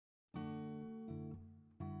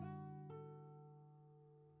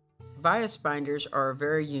Bias binders are a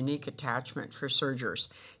very unique attachment for sergers.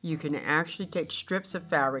 You can actually take strips of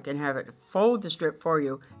fabric and have it fold the strip for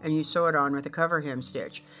you, and you sew it on with a cover hem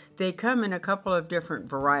stitch. They come in a couple of different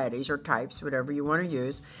varieties or types, whatever you want to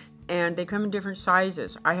use, and they come in different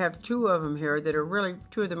sizes. I have two of them here that are really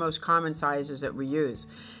two of the most common sizes that we use.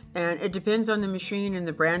 And it depends on the machine and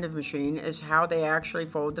the brand of machine as how they actually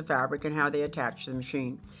fold the fabric and how they attach the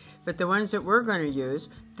machine. But the ones that we're going to use,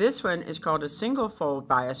 this one is called a single fold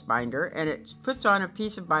bias binder, and it puts on a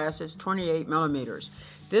piece of bias that's 28 millimeters.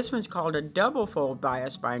 This one's called a double fold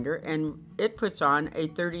bias binder, and it puts on a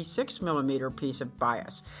 36 millimeter piece of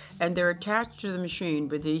bias. And they're attached to the machine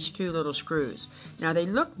with these two little screws. Now they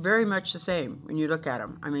look very much the same when you look at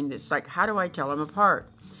them. I mean, it's like, how do I tell them apart?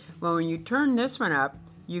 Well, when you turn this one up,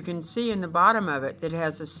 you can see in the bottom of it that it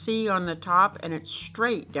has a C on the top and it's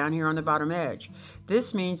straight down here on the bottom edge.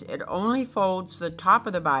 This means it only folds the top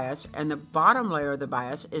of the bias and the bottom layer of the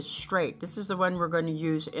bias is straight. This is the one we're going to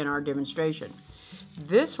use in our demonstration.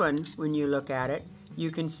 This one, when you look at it,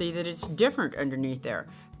 you can see that it's different underneath there.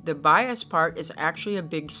 The bias part is actually a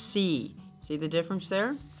big C. See the difference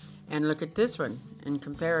there? And look at this one in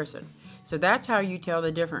comparison. So that's how you tell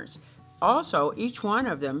the difference. Also, each one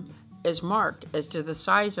of them is marked as to the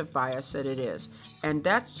size of bias that it is, and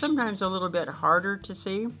that's sometimes a little bit harder to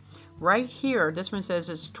see. Right here, this one says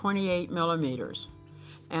it's 28 millimeters,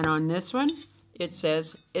 and on this one it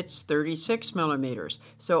says it's 36 millimeters.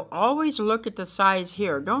 So always look at the size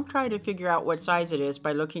here. Don't try to figure out what size it is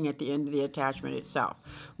by looking at the end of the attachment itself.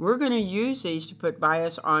 We're going to use these to put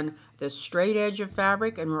bias on the straight edge of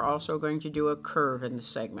fabric, and we're also going to do a curve in the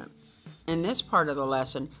segment. In this part of the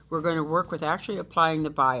lesson, we're going to work with actually applying the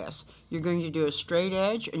bias. You're going to do a straight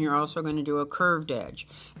edge, and you're also going to do a curved edge.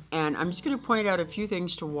 And I'm just going to point out a few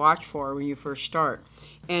things to watch for when you first start.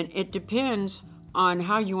 And it depends on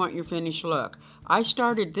how you want your finished look. I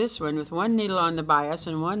started this one with one needle on the bias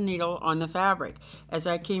and one needle on the fabric. As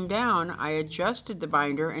I came down, I adjusted the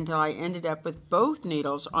binder until I ended up with both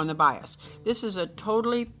needles on the bias. This is a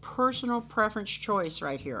totally personal preference choice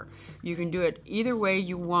right here. You can do it either way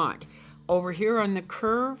you want. Over here on the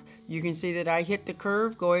curve, you can see that I hit the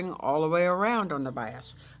curve going all the way around on the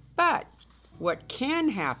bias. But what can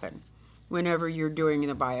happen whenever you're doing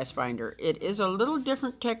the bias binder, it is a little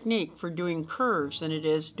different technique for doing curves than it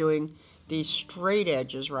is doing these straight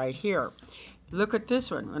edges right here. Look at this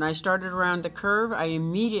one. When I started around the curve, I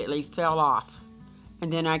immediately fell off,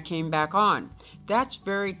 and then I came back on. That's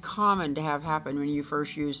very common to have happen when you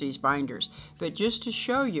first use these binders. But just to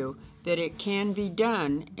show you that it can be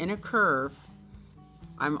done in a curve,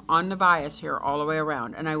 I'm on the bias here all the way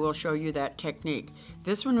around, and I will show you that technique.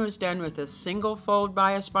 This one was done with a single fold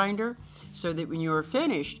bias binder, so that when you are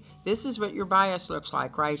finished, this is what your bias looks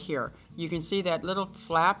like right here. You can see that little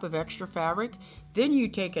flap of extra fabric. Then you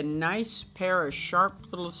take a nice pair of sharp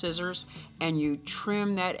little scissors and you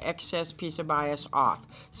trim that excess piece of bias off.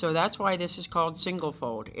 So that's why this is called single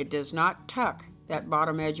fold. It does not tuck that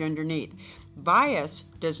bottom edge underneath. Bias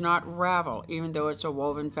does not ravel even though it's a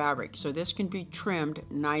woven fabric, so this can be trimmed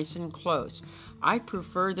nice and close. I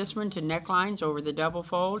prefer this one to necklines over the double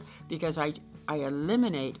fold because I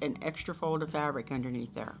eliminate an extra fold of fabric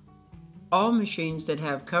underneath there. All machines that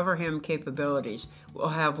have cover hem capabilities will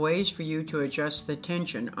have ways for you to adjust the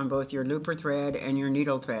tension on both your looper thread and your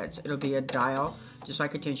needle threads. It'll be a dial, just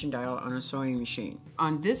like a tension dial on a sewing machine.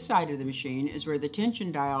 On this side of the machine is where the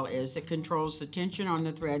tension dial is that controls the tension on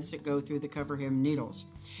the threads that go through the cover hem needles.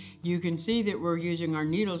 You can see that we're using our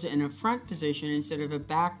needles in a front position instead of a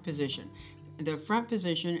back position. The front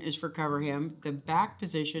position is for cover hem, the back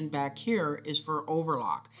position back here is for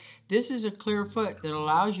overlock. This is a clear foot that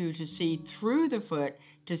allows you to see through the foot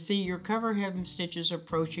to see your cover hem stitches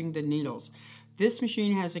approaching the needles. This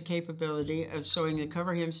machine has a capability of sewing the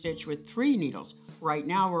cover hem stitch with 3 needles. Right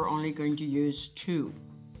now we're only going to use 2.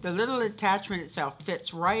 The little attachment itself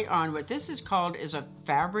fits right on what this is called is a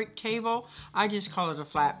fabric table. I just call it a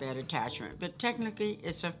flatbed attachment, but technically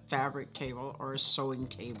it's a fabric table or a sewing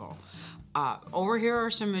table. Over here are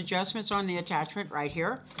some adjustments on the attachment right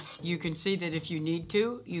here. You can see that if you need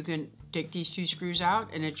to, you can take these 2 screws out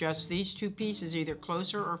and adjust these 2 pieces either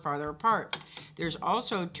closer or farther apart. There's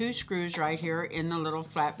also 2 screws right here in the little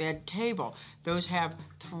flatbed table. Those have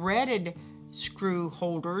threaded screw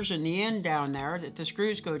holders in the end down there that the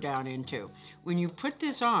screws go down into. When you put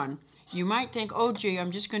this on, you might think, oh gee,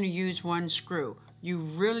 I'm just going to use 1 screw. You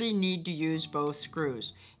really need to use both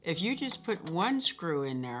screws. If you just put 1 screw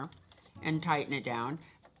in there and tighten it down,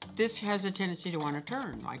 this has a tendency to want to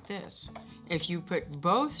turn like this. If you put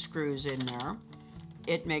both screws in there,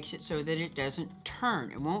 it makes it so that it doesn't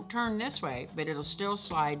turn. It won't turn this way, but it'll still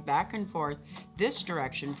slide back and forth this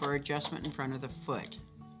direction for adjustment in front of the foot.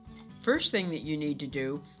 First thing that you need to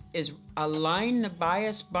do is align the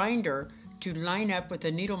bias binder to line up with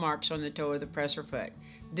the needle marks on the toe of the presser foot.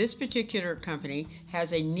 This particular company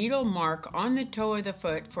has a needle mark on the toe of the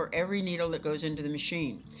foot for every needle that goes into the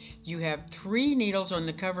machine. You have 3 needles on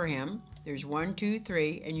the cover hem. There's 1, 2,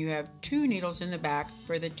 3, and you have 2 needles in the back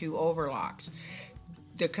for the 2 overlocks.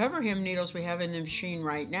 The cover hem needles we have in the machine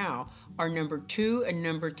right now are number 2 and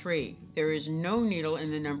number 3. There is no needle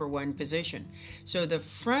in the number 1 position. So the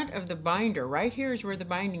front of the binder, right here is where the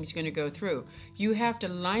binding is going to go through. You have to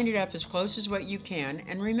line it up as close as what you can,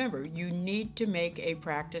 and remember, you need to make a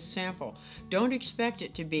practice sample. Don't expect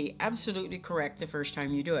it to be absolutely correct the first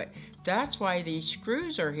time you do it. That's why these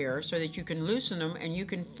screws are here, so that you can loosen them and you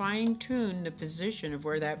can fine-tune the position of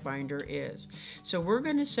where that binder is. So we're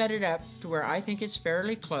going to set it up to where I think it's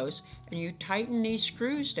fairly close, and you tighten these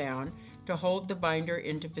screws down to hold the binder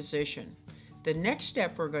into position. The next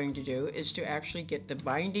step we're going to do is to actually get the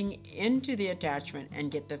binding into the attachment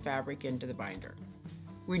and get the fabric into the binder.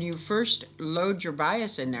 When you first load your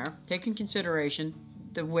bias in there, take in consideration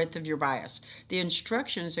the width of your bias. The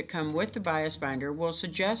instructions that come with the bias binder will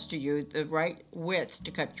suggest to you the right width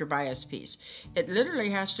to cut your bias piece. It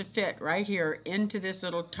literally has to fit right here into this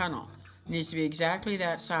little tunnel. It needs to be exactly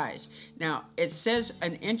that size. Now, it says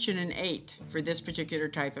 1 1/8 inches for this particular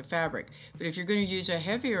type of fabric, but if you're going to use a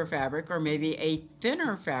heavier fabric or maybe a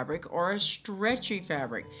thinner fabric or a stretchy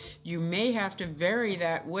fabric, you may have to vary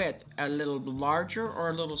that width a little larger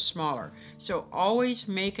or a little smaller. So always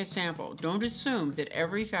make a sample. Don't assume that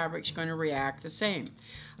every fabric's going to react the same.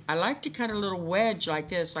 I like to cut a little wedge like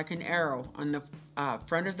this, like an arrow on the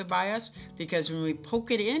front of the bias, because when we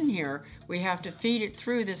poke it in here, we have to feed it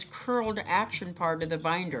through this curled action part of the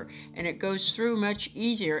binder, and it goes through much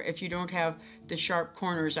easier if you don't have the sharp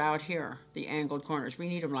corners out here, the angled corners. We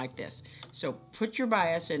need them like this. So put your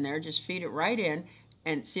bias in there, just feed it right in,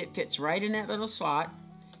 and see it fits right in that little slot.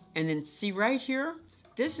 And then see right here,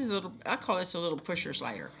 this is a little, I call this a little pusher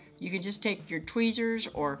slider. You can just take your tweezers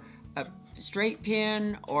or a straight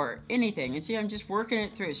pin or anything, and see I'm just working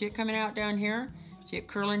it through. See it coming out down here? See it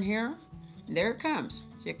curling here? There it comes.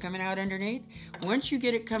 See it coming out underneath? Once you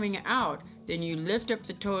get it coming out, then you lift up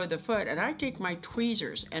the toe of the foot, and I take my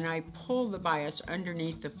tweezers and I pull the bias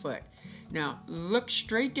underneath the foot. Now look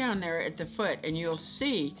straight down there at the foot, and you'll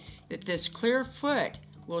see that this clear foot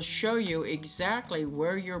will show you exactly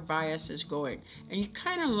where your bias is going. And you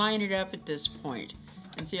kind of line it up at this point.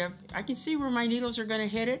 And see, I can see where my needles are going to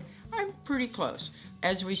hit it. I'm pretty close.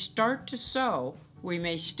 As we start to sew, we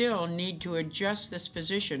may still need to adjust this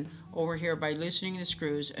position over here by loosening the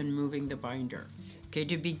screws and moving the binder. Okay,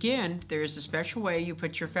 to begin, there is a special way you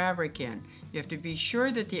put your fabric in. You have to be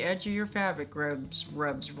sure that the edge of your fabric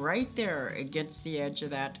rubs right there against the edge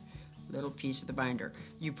of that little piece of the binder.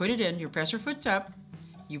 You put it in, your presser foot's up,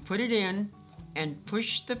 you put it in, and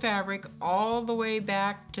push the fabric all the way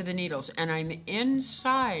back to the needles, and I'm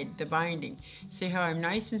inside the binding. See how I'm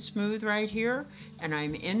nice and smooth right here? And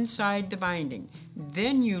I'm inside the binding.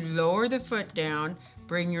 Then you lower the foot down,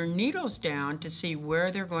 bring your needles down to see where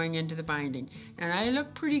they're going into the binding. And I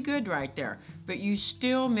look pretty good right there, but you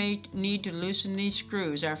still may need to loosen these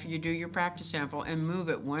screws after you do your practice sample and move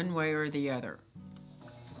it one way or the other.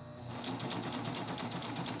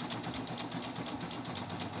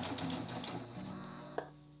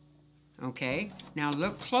 Okay, now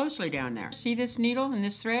look closely down there. See this needle and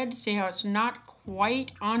this thread? See how it's not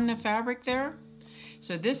quite on the fabric there?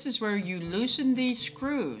 So this is where you loosen these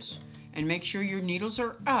screws and make sure your needles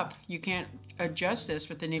are up. You can't adjust this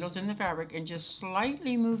with the needles in the fabric, and just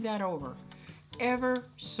slightly move that over, ever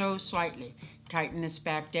so slightly. Tighten this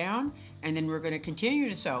back down, and then we're going to continue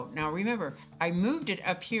to sew. Now remember, I moved it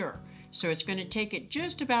up here. So it's going to take it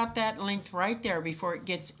just about that length right there before it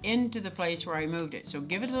gets into the place where I moved it. So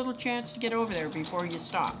give it a little chance to get over there before you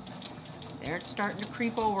stop. There it's starting to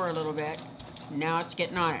creep over a little bit. Now it's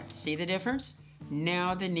getting on it. See the difference?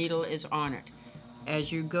 Now the needle is on it.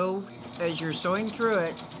 As you're sewing through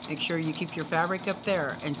it, make sure you keep your fabric up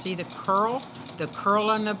there. And see the curl? The curl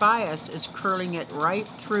on the bias is curling it right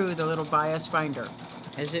through the little bias binder.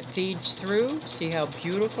 As it feeds through, see how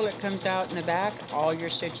beautiful it comes out in the back? All your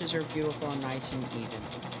stitches are beautiful and nice and even.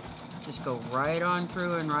 Just go right on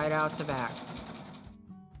through and right out the back.